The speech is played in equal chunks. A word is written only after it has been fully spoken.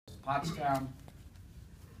Pottstown.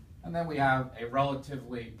 And then we have a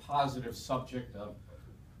relatively positive subject of,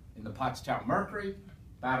 in the Pottstown Mercury,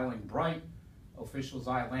 battling Bright, officials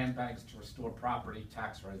eye land banks to restore property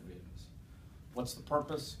tax revenues. What's the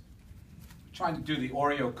purpose? Trying to do the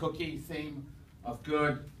Oreo cookie theme of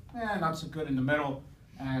good, not so good in the middle,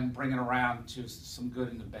 and bring it around to some good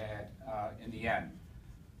and the bad in the end.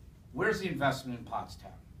 Where's the investment in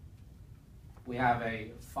Pottstown? We have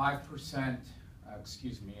a 5%,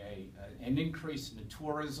 an increase in the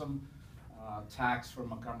tourism tax for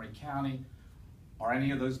Montgomery County. Are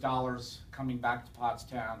any of those dollars coming back to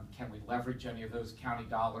Pottstown? Can we leverage any of those county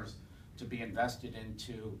dollars to be invested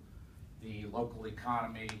into the local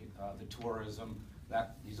economy, the tourism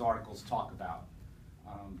that these articles talk about?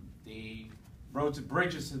 The roads and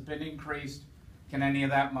bridges have been increased. Can any of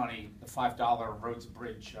that money, the $5 roads and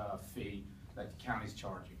bridge fee that the county's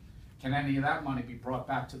charging, can any of that money be brought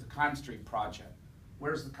back to the Kime Street project?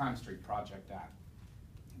 Where's the Kime Street project at?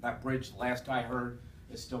 That bridge, last I heard,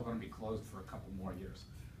 is still going to be closed for a couple more years.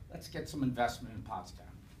 Let's get some investment in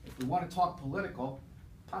Pottstown. If we want to talk political,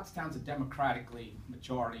 Pottstown's a democratically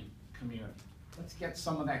majority community. Let's get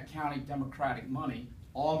some of that county democratic money,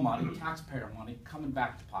 all money, taxpayer money, coming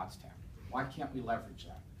back to Pottstown. Why can't we leverage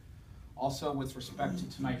that? Also, with respect to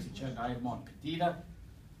tonight's agenda item on PDIDA,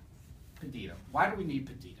 why do we need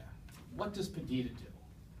PDIDA? What does PDIDA do?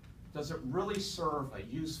 Does it really serve a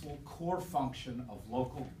useful core function of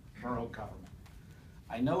local borough government?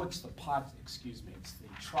 I know it's the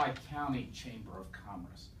Tri-County Chamber of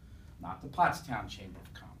Commerce, not the Pottstown Chamber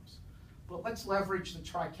of Commerce. But let's leverage the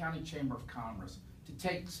Tri-County Chamber of Commerce to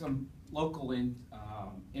take some local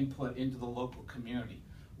input into the local community.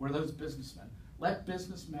 Where those businessmen, let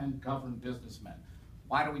businessmen govern businessmen.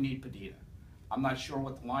 Why do we need PDIDA? I'm not sure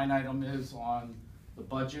what the line item is on the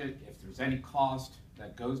budget, if there's any cost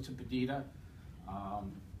that goes to PDIDA.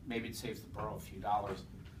 Maybe it saves the borough a few dollars.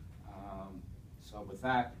 So with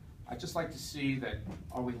that, I'd just like to see that,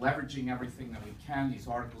 are we leveraging everything that we can? These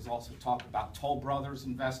articles also talk about Toll Brothers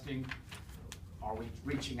investing. Are we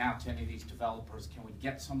reaching out to any of these developers? Can we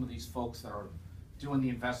get some of these folks that are doing the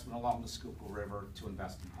investment along the Schuylkill River to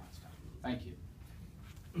invest in Pottstown? Thank you.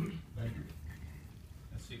 Thank you.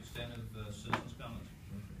 That's the extent of citizen